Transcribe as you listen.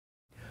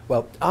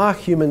Well, are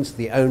humans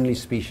the only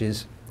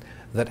species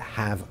that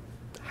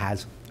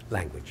has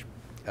language?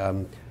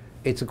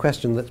 It's a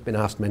question that's been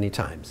asked many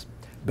times.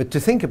 But to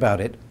think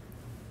about it,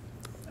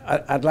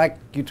 I'd like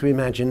you to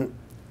imagine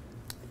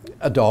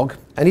a dog,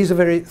 and he's a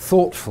very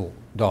thoughtful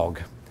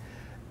dog,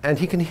 and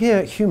he can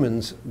hear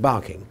humans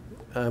barking.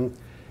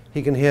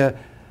 He can hear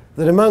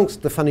that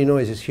amongst the funny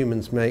noises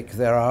humans make,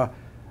 there are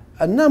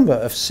a number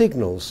of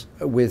signals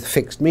with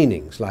fixed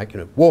meanings, like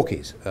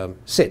walkies,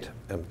 sit,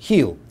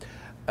 heel.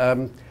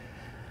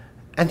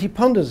 And he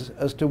ponders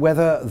as to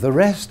whether the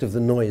rest of the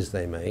noise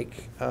they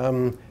make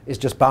is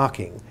just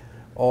barking,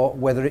 or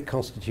whether it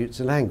constitutes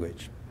a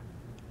language.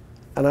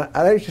 And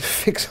I don't just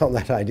fix on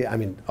that idea. I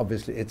mean,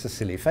 obviously it's a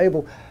silly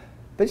fable,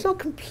 but it's not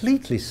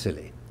completely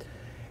silly,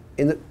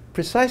 in that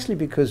precisely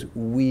because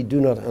we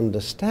do not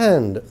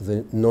understand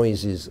the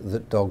noises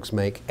that dogs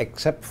make,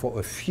 except for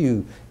a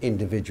few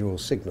individual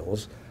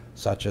signals,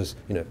 such as,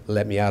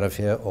 let me out of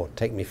here, or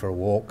take me for a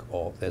walk,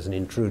 or there's an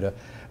intruder.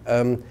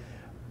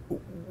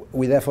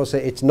 We therefore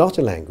say it's not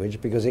a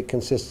language because it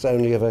consists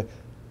only of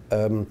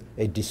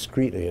a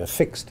discrete, a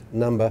fixed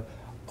number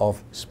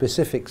of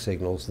specific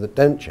signals that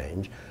don't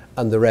change,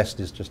 and the rest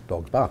is just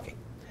dogs barking.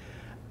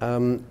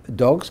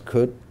 Dogs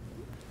could,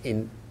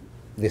 in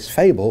this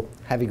fable,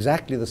 have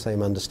exactly the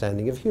same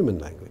understanding of human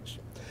language.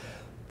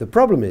 The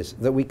problem is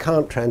that we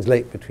can't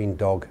translate between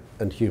dog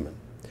and human.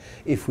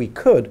 If we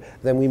could,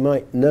 then we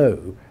might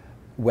know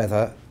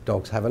whether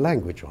dogs have a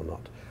language or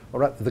not. All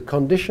right, the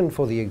condition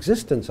for the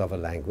existence of a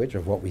language,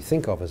 of what we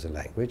think of as a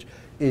language,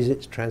 is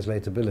its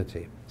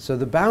translatability. So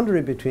the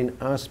boundary between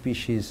our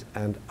species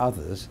and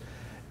others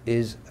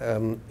is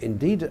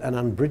indeed an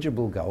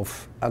unbridgeable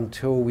gulf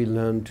until we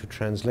learn to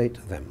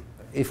translate them.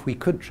 If we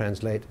could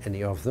translate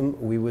any of them,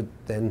 we would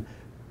then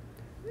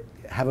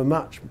have a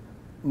much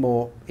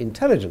more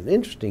intelligent,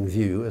 interesting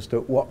view as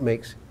to what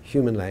makes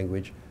human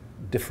language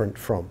different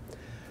from.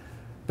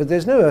 But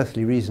there's no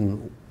earthly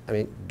reason, I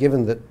mean,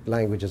 given that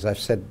language, as I've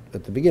said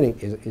at the beginning,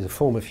 is a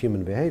form of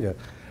human behavior,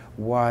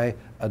 why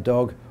a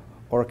dog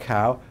or a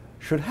cow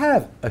should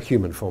have a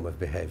human form of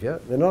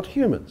behavior. They're not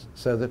humans,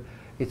 so that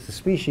it's the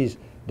species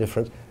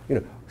difference.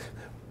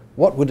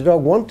 What would a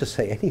dog want to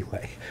say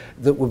anyway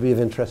that would be of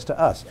interest to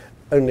us?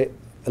 Only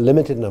a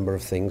limited number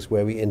of things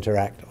where we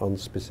interact on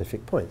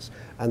specific points.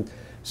 And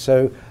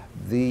so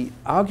the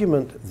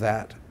argument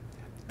that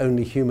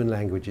only human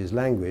language is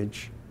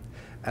language,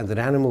 and that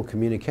animal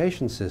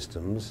communication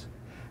systems,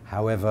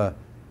 however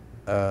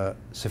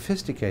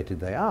sophisticated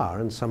they are,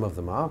 and some of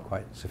them are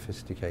quite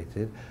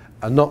sophisticated,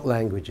 are not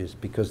languages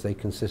because they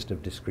consist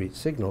of discrete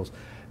signals,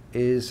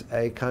 is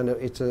a kind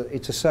of,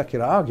 it's a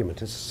circular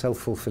argument, it's a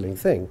self-fulfilling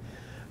thing.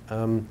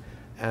 I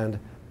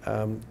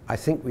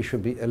think we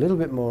should be a little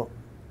bit more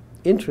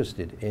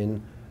interested in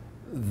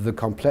the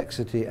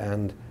complexity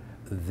and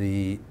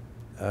the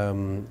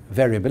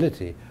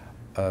variability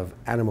of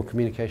animal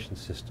communication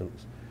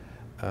systems,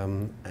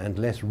 and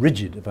less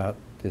rigid about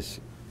this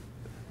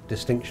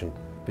distinction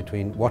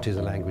between what is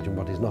a language and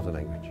what is not a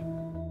language.